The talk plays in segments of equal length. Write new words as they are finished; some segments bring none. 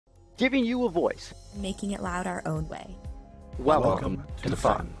giving you a voice, making it loud our own way. Welcome to the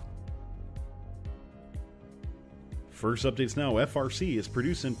fun. First Updates Now FRC is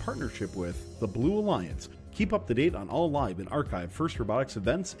produced in partnership with the Blue Alliance. Keep up to date on all live and archived First Robotics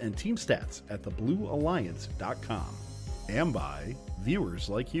events and team stats at thebluealliance.com. And by viewers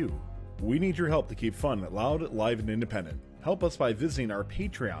like you. We need your help to keep fun loud, live, and independent. Help us by visiting our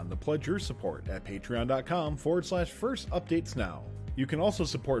Patreon to pledge your support at patreon.com/First Updates Now. You can also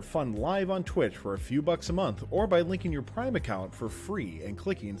support fun live on Twitch for a few bucks a month or by linking your Prime account for free and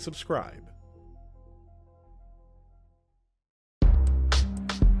clicking subscribe.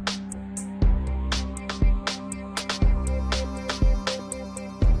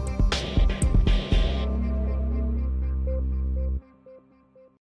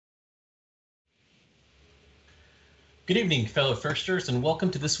 Good evening, fellow Firsters, and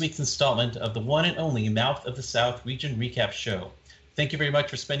welcome to this week's installment of the one and only Mouth of the South Region Recap Show. Thank you very much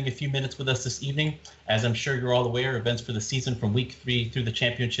for spending a few minutes with us this evening. As I'm sure you're all aware, events for the season from Week 3 through the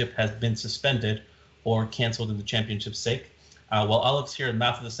championship has been suspended or canceled in the championship's sake. While all of us here at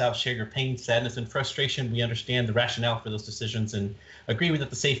Mouth of the South share your pain, sadness, and frustration, we understand the rationale for those decisions and agree that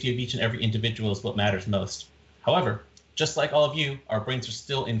the safety of each and every individual is what matters most. However, just like all of you, our brains are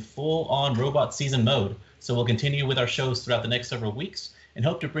still in full-on robot season mode, so we'll continue with our shows throughout the next several weeks and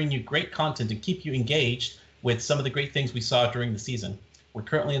hope to bring you great content and keep you engaged with some of the great things we saw during the season. We're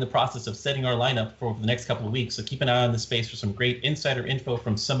currently in the process of setting our lineup for the next couple of weeks, so keep an eye on the space for some great insider info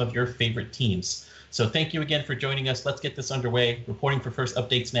from some of your favorite teams. So thank you again for joining us. Let's get this underway. Reporting for First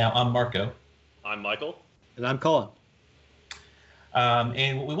Updates Now, I'm Marco. I'm Michael. And I'm Colin.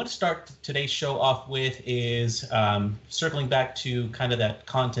 And what we want to start today's show off with is circling back to kind of that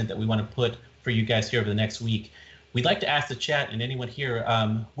content that we want to put for you guys here over the next week. We'd like to ask the chat and anyone here,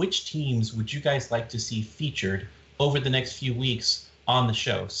 which teams would you guys like to see featured over the next few weeks on the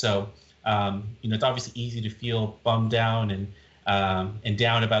show? So, it's obviously easy to feel bummed down and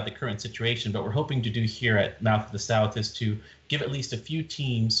down about the current situation, but we're hoping to do here at Mouth of the South is to give at least a few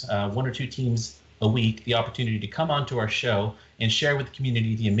teams, one or two teams a week, the opportunity to come onto our show and share with the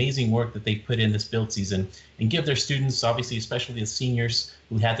community the amazing work that they put in this build season and give their students, obviously especially the seniors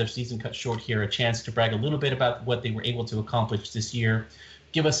who had their season cut short here, a chance to brag a little bit about what they were able to accomplish this year,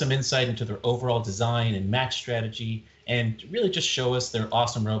 give us some insight into their overall design and match strategy, and really just show us their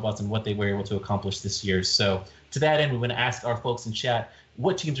awesome robots and what they were able to accomplish this year. So to that end, we want to ask our folks in chat,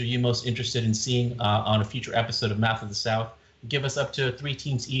 what teams are you most interested in seeing on a future episode of Mouth of the South? Give us up to 3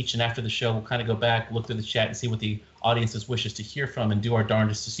 teams each, and after the show, we'll kind of go back, look through the chat, and see what the audience's wishes to hear from, and do our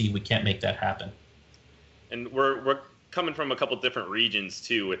darndest to see if we can't make that happen. And we're coming from a couple different regions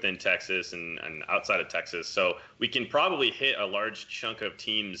too within Texas and outside of Texas, so we can probably hit a large chunk of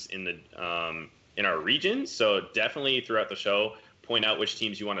teams in the in our region. So definitely throughout the show, point out which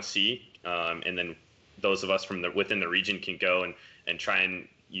teams you want to see, and then those of us from within the region can go and try and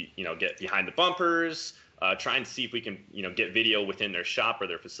get behind the bumpers. Try and see if we can, get video within their shop or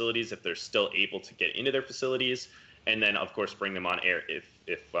their facilities if they're still able to get into their facilities, and then of course bring them on air if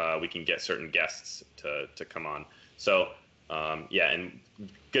we can get certain guests to come on. So and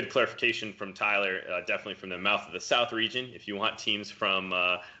good clarification from Tyler, definitely from the Mouth of the South region. If you want teams from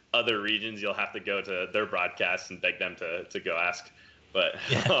other regions, you'll have to go to their broadcasts and beg them to go ask. But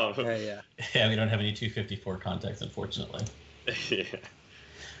yeah, we don't have any 254 contacts, unfortunately. Yeah.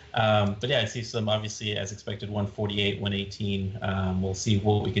 But yeah, I see some, obviously, as expected, 148, 118. We'll see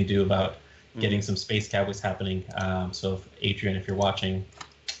what we can do about getting some Space Cowboys happening. So, if Adrian, if you're watching,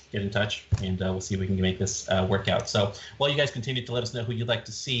 get in touch, and we'll see if we can make this work out. So, while you guys continue to let us know who you'd like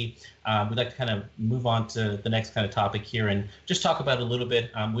to see, we'd like to kind of move on to the next kind of topic here and just talk about it a little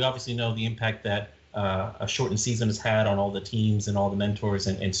bit. We obviously know the impact that a shortened season has had on all the teams and all the mentors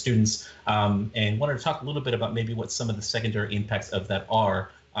and students, and wanted to talk a little bit about maybe what some of the secondary impacts of that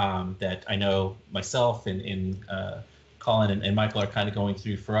are. That I know myself and Colin and Michael are kind of going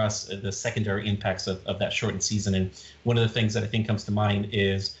through for us, the secondary impacts of that shortened season. And one of the things that I think comes to mind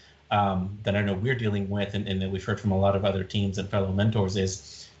is that I know we're dealing with and that we've heard from a lot of other teams and fellow mentors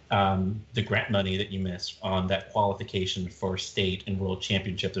is the grant money that you missed on that qualification for state and world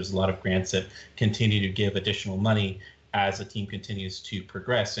championship. There's a lot of grants that continue to give additional money as a team continues to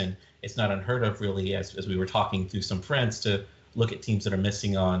progress. And it's not unheard of, really, as we were talking through some friends, to look at teams that are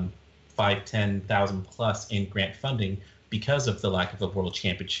missing on 5, 10,000 plus in grant funding because of the lack of a world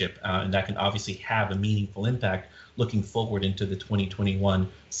championship. And that can obviously have a meaningful impact looking forward into the 2021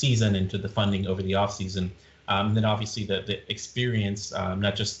 season, into the funding over the offseason. And then obviously the experience,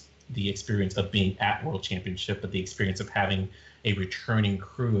 not just the experience of being at World Championship, but the experience of having a returning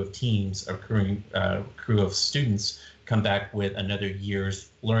crew of teams, a crew of students come back with another year's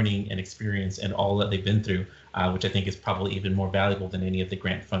learning and experience and all that they've been through, which I think is probably even more valuable than any of the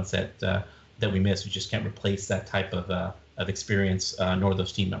grant funds that we miss. We just can't replace that type of experience nor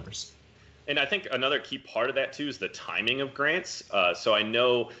those team members. And I think another key part of that too is the timing of grants. So I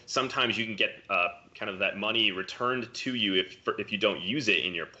know sometimes you can get kind of that money returned to you if you don't use it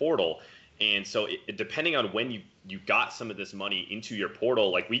in your portal. And so depending on when you got some of this money into your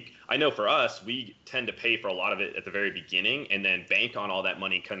portal, like I know for us, we tend to pay for a lot of it at the very beginning and then bank on all that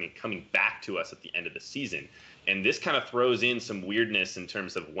money coming back to us at the end of the season. And this kind of throws in some weirdness in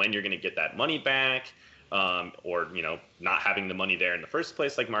terms of when you're going to get that money back, or not having the money there in the first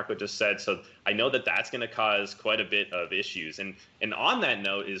place, like Marco just said. So I know that that's going to cause quite a bit of issues. And on that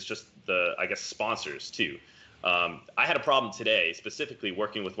note is just I guess sponsors too. I had a problem today, specifically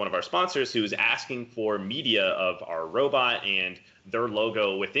working with one of our sponsors who was asking for media of our robot and their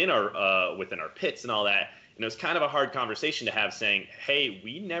logo within our pits and all that. And it was kind of a hard conversation to have, saying, "Hey,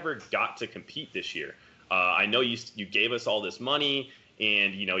 we never got to compete this year. I know you gave us all this money,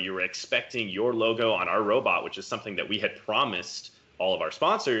 and you were expecting your logo on our robot, which is something that we had promised all of our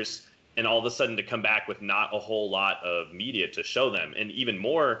sponsors." And all of a sudden to come back with not a whole lot of media to show them. And even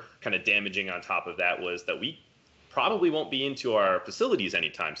more kind of damaging on top of that was that we probably won't be into our facilities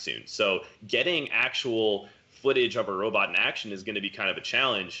anytime soon. So getting actual footage of a robot in action is going to be kind of a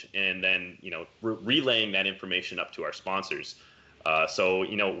challenge. And then, relaying that information up to our sponsors. So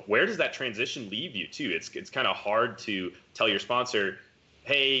where does that transition leave you too? It's kind of hard to tell your sponsor,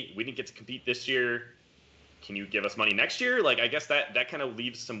 "Hey, we didn't get to compete this year. Can you give us money next year?" Like, I guess that kind of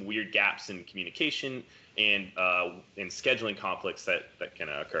leaves some weird gaps in communication and in scheduling conflicts that can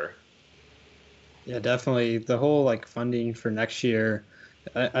occur. Yeah, definitely. The whole funding for next year,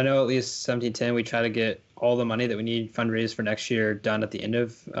 I know at least 1710, we try to get all the money that we need fundraised for next year done at the end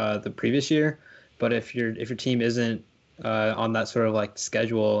of the previous year. But if your team isn't on that sort of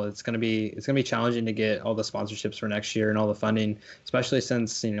schedule, it's gonna be challenging to get all the sponsorships for next year and all the funding, especially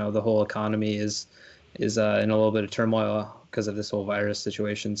since the whole economy is in a little bit of turmoil because of this whole virus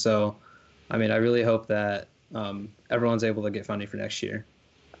situation. So, I mean, I really hope that everyone's able to get funding for next year.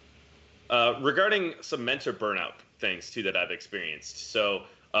 Regarding some mentor burnout things too that I've experienced. So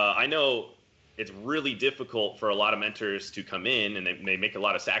I know it's really difficult for a lot of mentors to come in, and they make a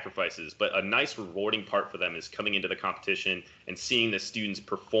lot of sacrifices, but a nice rewarding part for them is coming into the competition and seeing the students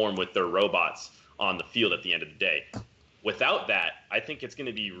perform with their robots on the field at the end of the day. Without that, I think it's going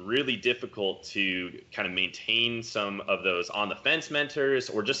to be really difficult to kind of maintain some of those on the fence mentors,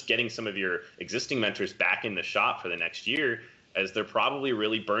 or just getting some of your existing mentors back in the shop for the next year, as they're probably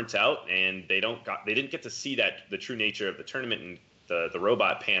really burnt out and they didn't get to see the true nature of the tournament and the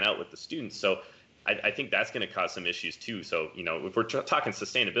robot pan out with the students. So I think that's going to cause some issues too. So if we're talking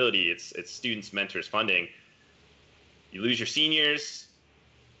sustainability, it's students, mentors, funding. You lose your seniors.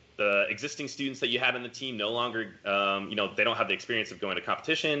 The existing students that you had on the team no longer, they don't have the experience of going to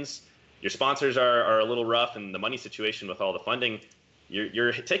competitions. Your sponsors are a little rough, and the money situation with all the funding,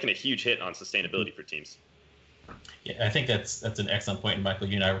 you're taking a huge hit on sustainability for teams. Yeah, I think that's an excellent point. And Michael,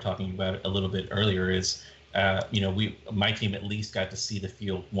 you and I were talking about it a little bit earlier. Is my team at least got to see the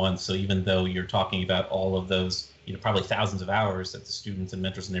field once. So even though you're talking about all of those, probably thousands of hours that the students and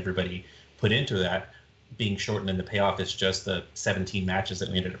mentors and everybody put into that, being shortened, and the payoff is just the 17 matches that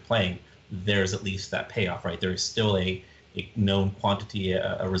we ended up playing, there's at least that payoff, right? There is still a known quantity,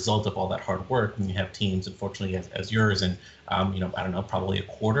 a result of all that hard work. And you have teams, unfortunately, as yours, and I don't know, probably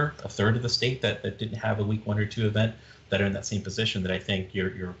a third of the state that didn't have a week 1 or 2 event that are in that same position. That I think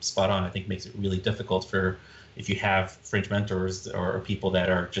you're spot on. I think makes it really difficult for, if you have fringe mentors or people that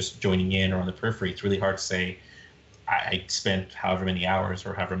are just joining in or on the periphery. It's really hard to say, I spent however many hours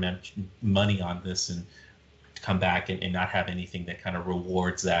or however much money on this, and to come back and not have anything that kind of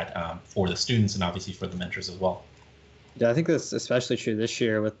rewards that for the students and obviously for the mentors as well. Yeah, I think that's especially true this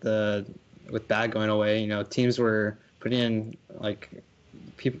year with BAG going away. Teams were putting in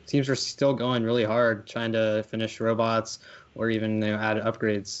teams were still going really hard trying to finish robots or even add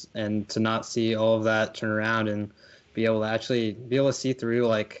upgrades, and to not see all of that turn around and be able to see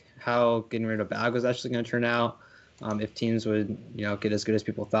through how getting rid of BAG was actually going to turn out. If teams would get as good as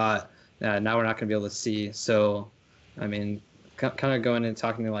people thought, now we're not going to be able to see. So, I mean, kind of going and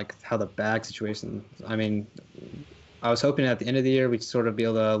talking to how the BAG situation. I mean, I was hoping at the end of the year we'd sort of be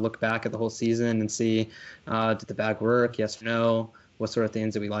able to look back at the whole season and see, did the BAG work? Yes or no? What sort of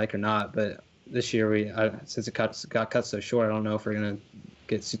things that we like or not? But this year, since it got cut so short, I don't know if we're going to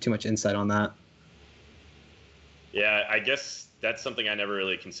get too much insight on that. Yeah, I guess that's something I never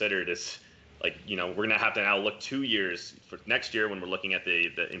really considered is, we're going to have to now look 2 years for next year when we're looking at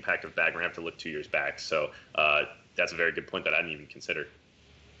the impact of BAG. We're going to have to look 2 years back. So that's a very good point that I didn't even consider.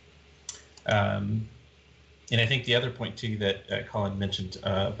 And I think the other point too that Colin mentioned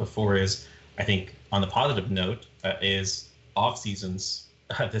before is, I think on the positive note is off seasons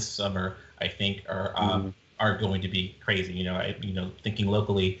this summer, I think are going to be crazy. Thinking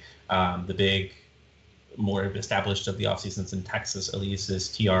locally, the big, more established of the off seasons in Texas, at least,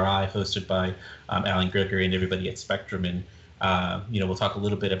 is TRI, hosted by Alan Gregory and everybody at Spectrum. And we'll talk a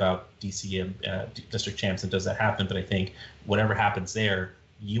little bit about DC district champs and does that happen. But I think whatever happens there,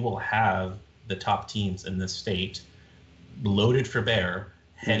 you will have the top teams in this state loaded for bear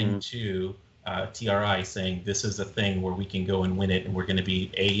heading to TRI, saying this is a thing where we can go and win it, and we're going to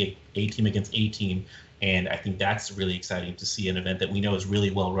be a team against a team. And I think that's really exciting to see an event that we know is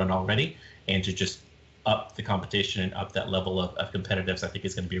really well run already, and to just up the competition and up that level of competitiveness, I think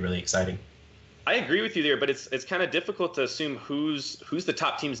is going to be really exciting. I agree with you there, but it's kind of difficult to assume who's the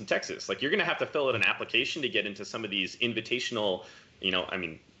top teams in Texas. Like, you're going to have to fill out an application to get into some of these invitational,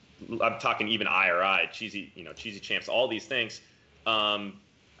 I'm talking even IRI, cheesy champs, all these things.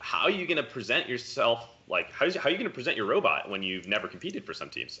 How are you going to present yourself? Like, how are you going to present your robot when you've never competed for some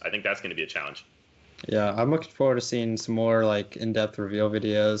teams? I think that's going to be a challenge. Yeah, I'm looking forward to seeing some more like in-depth reveal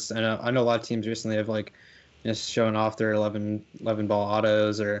videos. I know a lot of teams recently have like just showing off their 11 ball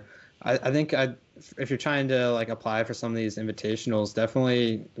autos, or I think if you're trying to like apply for some of these invitationals,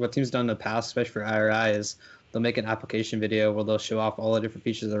 definitely what teams done in the past, especially for IRI, is they'll make an application video where they'll show off all the different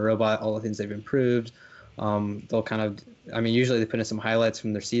features of the robot, all the things they've improved. They'll kind of, usually they put in some highlights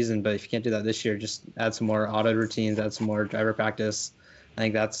from their season, but if you can't do that this year, just add some more auto routines, add some more driver practice. I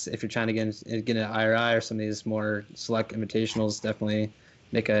think that's, if you're trying to get an IRI or some of these more select invitationals, definitely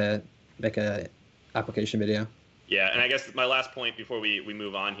make a application video. Yeah, and I guess my last point before we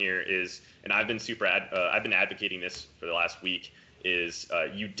move on here is, and I've been I've been advocating this for the last week, is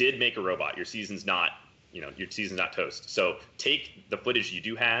you did make a robot. Your season's not toast. So take the footage you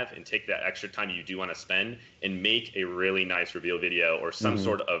do have and take that extra time you do want to spend and make a really nice reveal video or some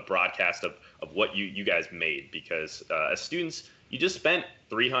sort of broadcast of what you guys made, because as students, you just spent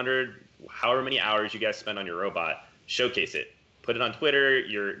 300, however many hours you guys spent on your robot. Showcase it, put it on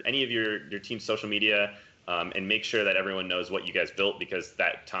Twitter, any of your team's social media, and make sure that everyone knows what you guys built, because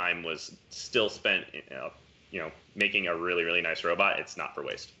that time was still spent, making a really, really nice robot. It's not for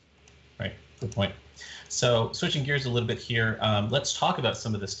waste. Right. Good point. So switching gears a little bit here, let's talk about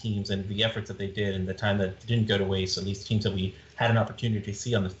some of those teams and the efforts that they did and the time that didn't go to waste, at least teams that we had an opportunity to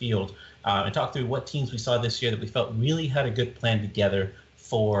see on the field, and talk through what teams we saw this year that we felt really had a good plan together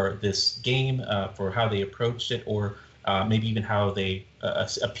for this game, for how they approached it, or maybe even how they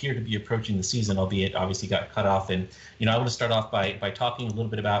appear to be approaching the season, albeit obviously got cut off. And, I want to start off by talking a little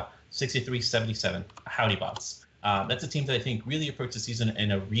bit about 6377, Howdy Bots. That's a team that I think really approached the season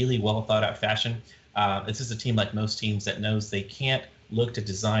in a really well thought out fashion. This is a team, like most teams, that knows they can't look to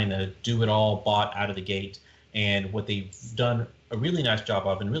design a do-it-all bot out of the gate. And what they've done a really nice job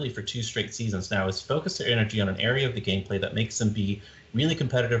of, and really for 2 straight seasons now, is focus their energy on an area of the gameplay that makes them be really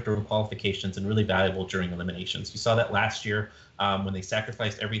competitive during qualifications and really valuable during eliminations. You saw that last year when they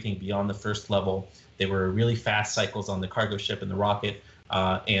sacrificed everything beyond the first level. They were really fast cycles on the cargo ship and the rocket,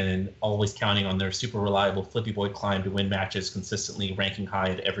 and always counting on their super reliable Flippy Boy climb to win matches, consistently ranking high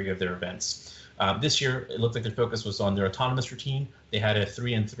at every of their events. This year, it looked like their focus was on their autonomous routine. They had a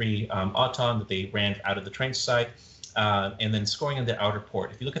 3-in-3 auton that they ran out of the trench side, and then scoring in the outer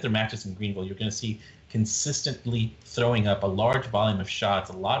port. If you look at their matches in Greenville, you're going to see consistently throwing up a large volume of shots,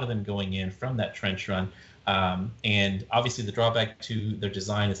 a lot of them going in from that trench run. And obviously the drawback to their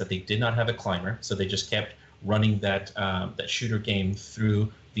design is that they did not have a climber, so they just kept running that shooter game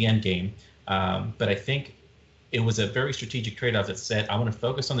through the end game. But I think it was a very strategic trade-off that said, I want to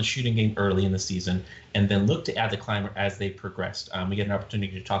focus on the shooting game early in the season and then look to add the climber as they progressed. We get an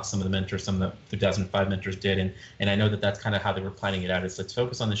opportunity to talk to some of the mentors, some of the 2005 mentors did, and I know that that's kind of how they were planning it out, is let's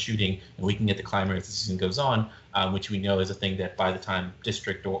focus on the shooting and we can get the climber as the season goes on, which we know is a thing that by the time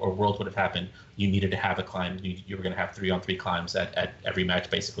District or World would have happened, you needed to have a climb. You were going to have 3-on-3 climbs at every match,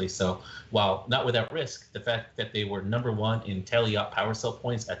 basically. So while not without risk, the fact that they were #1 in tally-up power cell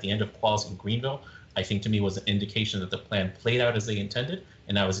points at the end of quals in Greenville, I think to me was an indication that the plan played out as they intended,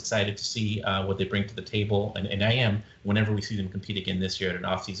 and I was excited to see what they bring to the table, and I am whenever we see them compete again this year at an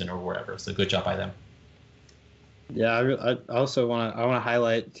off-season or wherever. So good job by them. Yeah, I also want to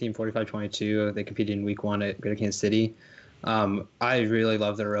highlight Team 4522. They competed in Week 1 at Greater Kansas City. I really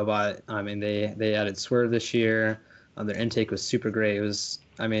love their robot. I mean, they added swerve this year. Their intake was super great. It was,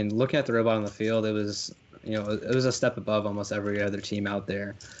 looking at the robot on the field, it was it was a step above almost every other team out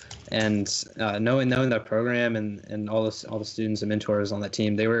there. And knowing that program and all the students and mentors on that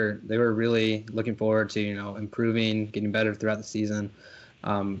team, they were really looking forward to improving, getting better throughout the season.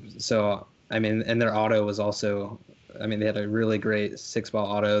 So I mean, and their auto was also, I mean, they had a really great 6-ball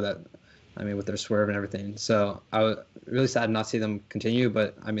auto that, I mean, with their swerve and everything. So I was really sad not to see them continue,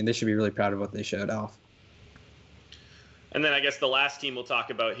 but I mean, they should be really proud of what they showed off. And then I guess the last team we'll talk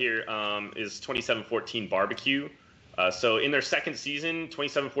about here is 2714 Barbecue. So in their second season,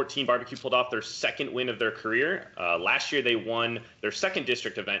 2714 Barbecue pulled off their second win of their career. Last year, they won their second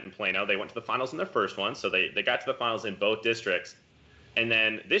district event in Plano. They went to the finals in their first one, so they got to the finals in both districts. And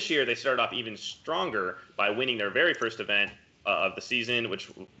then this year, they started off even stronger by winning their very first event of the season, which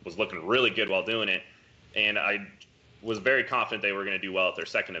was looking really good while doing it. And I was very confident they were going to do well at their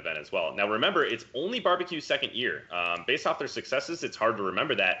second event as well. Now, remember, it's only Barbecue's second year. Based off their successes, it's hard to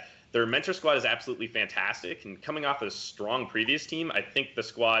remember that. Their mentor squad is absolutely fantastic. And coming off a strong previous team, I think the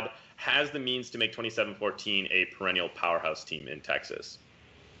squad has the means to make 2714 a perennial powerhouse team in Texas.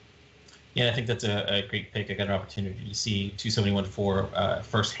 Yeah, I think that's a great pick. I got an opportunity to see 2714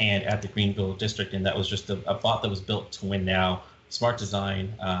 firsthand at the Greenville district, and that was just a bot that was built to win now. Smart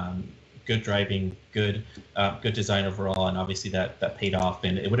design, good driving, good design overall, and obviously that paid off.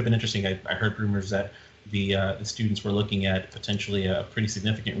 And it would have been interesting. I heard rumors that the students were looking at potentially a pretty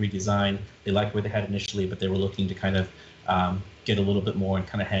significant redesign. They liked where they had initially, but they were looking to kind of get a little bit more and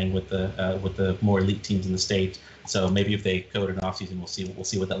kind of hang with the more elite teams in the state. So maybe if they code an off season, we'll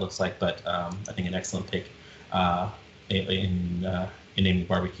see what that looks like. But I think an excellent pick in naming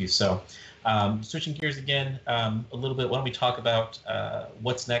Barbecue. So switching gears again a little bit, why don't we talk about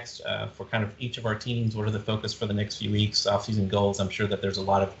what's next for kind of each of our teams? What are the focus for the next few weeks? Off-season goals. I'm sure that there's a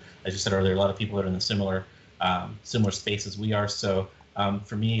lot of, as you said earlier, a lot of people that are in the similar space as we are. So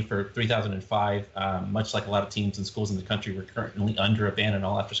for me, for 3005, much like a lot of teams and schools in the country, we're currently under a ban on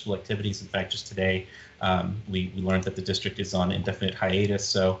all after-school activities. In fact, just today, we learned that the district is on indefinite hiatus.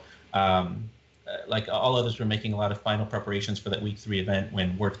 So like all others, we're making a lot of final preparations for that week 3 event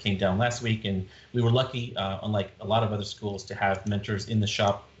when word came down last week. And we were lucky, unlike a lot of other schools, to have mentors in the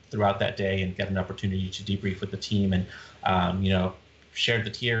shop throughout that day and get an opportunity to debrief with the team and, shared the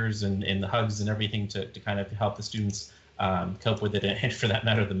tears and the hugs and everything to kind of help the students cope with it. And for that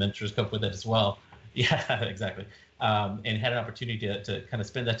matter, the mentors cope with it as well. Yeah, exactly. And had an opportunity to kind of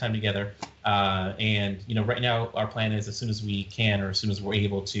spend that time together. And, right now our plan is as soon as we can, or as soon as we're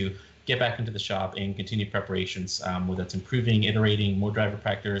able to, get back into the shop and continue preparations, whether it's improving, iterating, more driver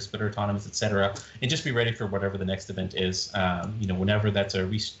practice, better autonomous, etc., and just be ready for whatever the next event is. Whenever that's a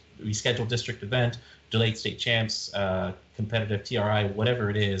rescheduled district event, delayed state champs, competitive TRI,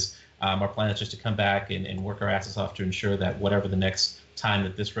 whatever it is, our plan is just to come back and work our asses off to ensure that whatever the next time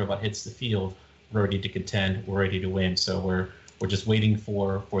that this robot hits the field, we're ready to contend, we're ready to win. So we're just waiting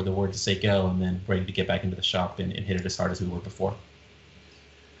for the word to say go, and then ready to get back into the shop and hit it as hard as we were before.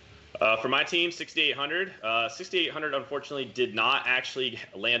 For my team, 6800. 6800 unfortunately did not actually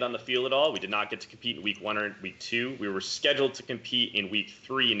land on the field at all. We did not get to compete in week 1 or week 2. We were scheduled to compete in week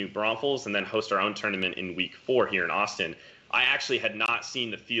 3 in New Braunfels and then host our own tournament in week 4 here in Austin. I actually had not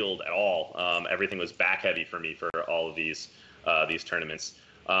seen the field at all. Everything was back heavy for me for all of these tournaments.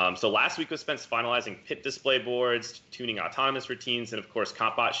 So last week was spent finalizing pit display boards, tuning autonomous routines, and of course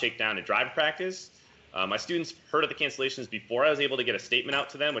CompBot shakedown and drive practice. My students heard of the cancellations before I was able to get a statement out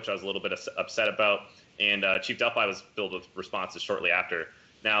to them, which I was a little bit upset about, and Chief Delphi was filled with responses shortly after.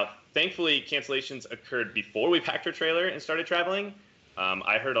 Now, thankfully, cancellations occurred before we packed our trailer and started traveling.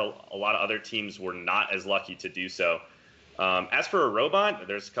 I heard a lot of other teams were not as lucky to do so. As for a robot,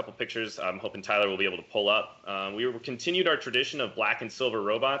 there's a couple pictures I'm hoping Tyler will be able to pull up. We continued our tradition of black and silver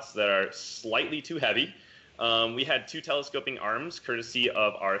robots that are slightly too heavy. We had 2 telescoping arms, courtesy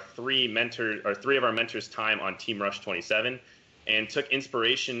of our 3 of our mentors' time on Team Rush 27, and took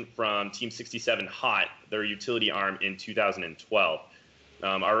inspiration from Team 67 Hot, their utility arm in 2012.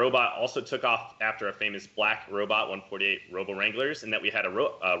 Our robot also took off after a famous black robot 148 Robo Wranglers, in that we had a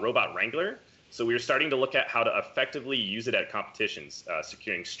robot wrangler. So we were starting to look at how to effectively use it at competitions,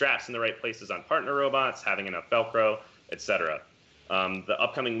 securing straps in the right places on partner robots, having enough Velcro, etc. The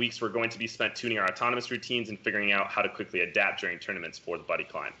upcoming weeks were going to be spent tuning our autonomous routines and figuring out how to quickly adapt during tournaments for the buddy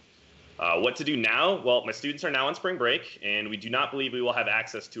climb. What to do now? Well, my students are now on spring break, and we do not believe we will have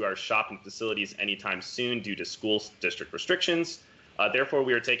access to our shop and facilities anytime soon due to school district restrictions. Therefore,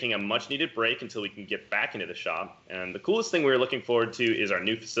 we are taking a much-needed break until we can get back into the shop. And the coolest thing we're looking forward to is our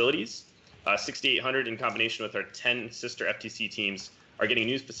new facilities. 6800, in combination with our 10 sister FTC teams, are getting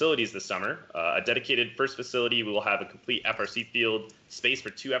new facilities this summer. A dedicated first facility, we will have a complete FRC field, space for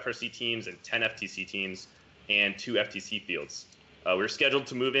 2 FRC teams and 10 FTC teams, and 2 FTC fields. We're scheduled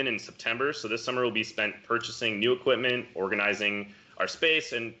to move in September, so this summer will be spent purchasing new equipment, organizing our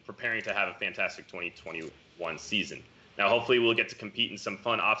space, and preparing to have a fantastic 2021 season. Now, hopefully we'll get to compete in some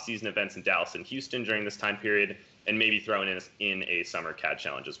fun off-season events in Dallas and Houston during this time period, and maybe throw in a summer CAD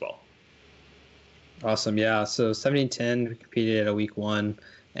challenge as well. Awesome. Yeah. So 1710, we competed at a week 1,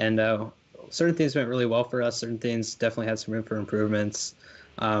 and certain things went really well for us. Certain things definitely had some room for improvements.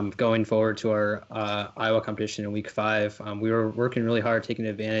 Going forward to our Iowa competition in week 5, we were working really hard, taking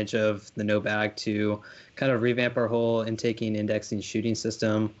advantage of the no bag to kind of revamp our whole intaking, indexing, shooting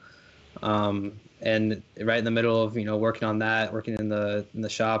system. And right in the middle of working on that, working in the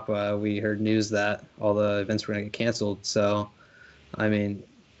shop, we heard news that all the events were going to get canceled. So, I mean,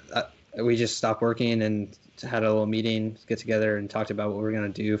 we just stopped working and had a little meeting, get together, and talked about what we were going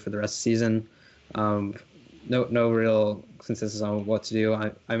to do for the rest of the season. No real consensus on what to do.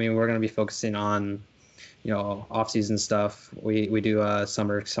 I mean, we're going to be focusing on, off-season stuff. We do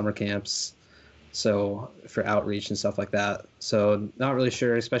summer camps, so for outreach and stuff like that. So not really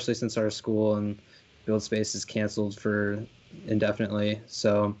sure, especially since our school and build space is canceled for indefinitely.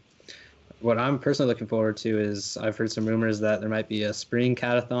 So what I'm personally looking forward to is I've heard some rumors that there might be a spring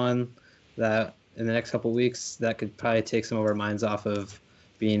catathon that in the next couple of weeks that could probably take some of our minds off of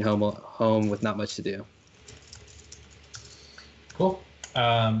being home with not much to do. Cool.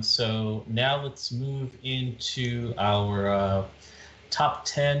 So now let's move into our top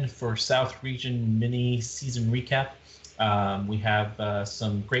 10 for South Region mini season recap. We have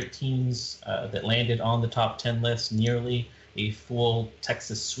some great teams that landed on the top 10 list, nearly a full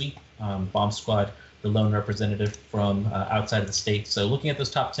Texas sweep. Bomb Squad, the lone representative from outside of the state. So looking at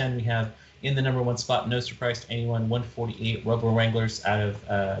those top 10, we have in the number 1 spot, no surprise to anyone, 148 Robo Wranglers out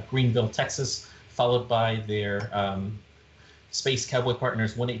of Greenville, Texas, followed by their Space Cowboy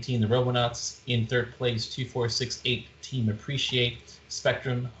partners, 118 the Robonauts. In third place, 2468 Team Appreciate.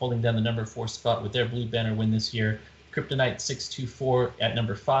 Spectrum holding down the number 4 spot with their blue banner win this year. Kryptonite 624 at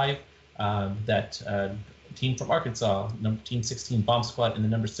number 5. That team from Arkansas, Team 16 Bomb Squad in the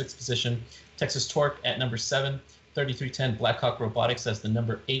number 6 position. Texas Torque at number 7. 3310 Blackhawk Robotics as the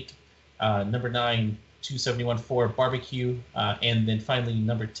number 8. Number 9, 2714 Barbecue. And then finally,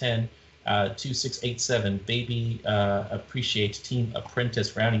 number 10, 2687 Baby Appreciate Team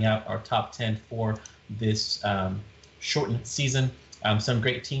Apprentice, rounding out our top 10 for this shortened season. Some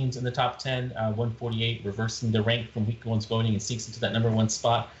great teams in the top 10. 148 reversing the rank from week 1's voting and seeks into that number 1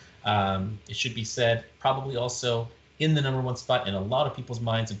 spot. It should be said, probably also in the number 1 spot in a lot of people's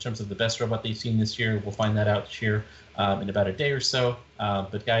minds in terms of the best robot they've seen this year. We'll find that out here in about a day or so.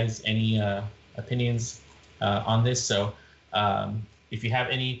 But guys, any opinions on this? So if you have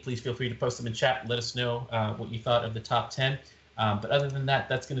any, please feel free to post them in chat. Let us know what you thought of the top 10. But other than that,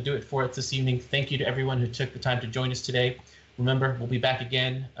 that's going to do it for us this evening. Thank you to everyone who took the time to join us today. Remember, we'll be back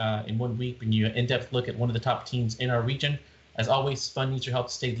again in 1 week, bringing you an in-depth look at one of the top teams in our region. As always, Fun needs your help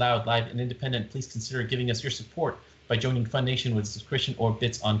to stay loud, live, and independent. Please consider giving us your support by joining Fun Nation with a subscription or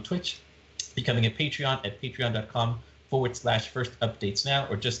bits on Twitch, becoming a Patreon at patreon.com/first updates now,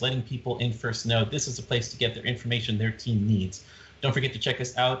 or just letting people in first know this is a place to get their information their team needs. Don't forget to check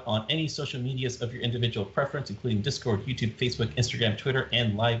us out on any social medias of your individual preference, including Discord, YouTube, Facebook, Instagram, Twitter,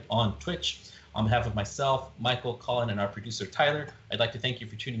 and live on Twitch. On behalf of myself, Michael, Colin, and our producer, Tyler, I'd like to thank you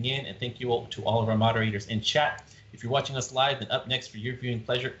for tuning in, and thank you all to all of our moderators in chat. If you're watching us live, then up next for your viewing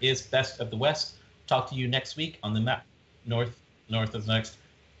pleasure is Best of the West. Talk to you next week on the map. North is next.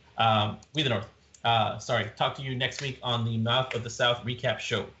 We the North. Talk to you next week on the Mouth of the South recap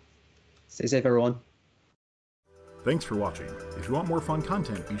show. Stay safe, everyone. Thanks for watching. If you want more fun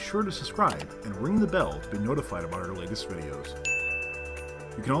content, be sure to subscribe and ring the bell to be notified about our latest videos.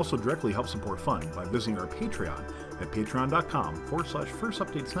 You can also directly help support Fun by visiting our Patreon at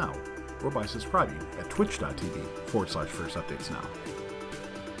patreon.com/firstupdatesnow or by subscribing at twitch.tv/firstupdatesnow.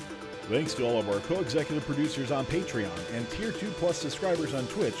 Thanks to all of our co-executive producers on Patreon and Tier 2 Plus subscribers on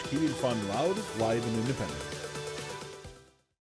Twitch, keeping Fun loud, live, and independent.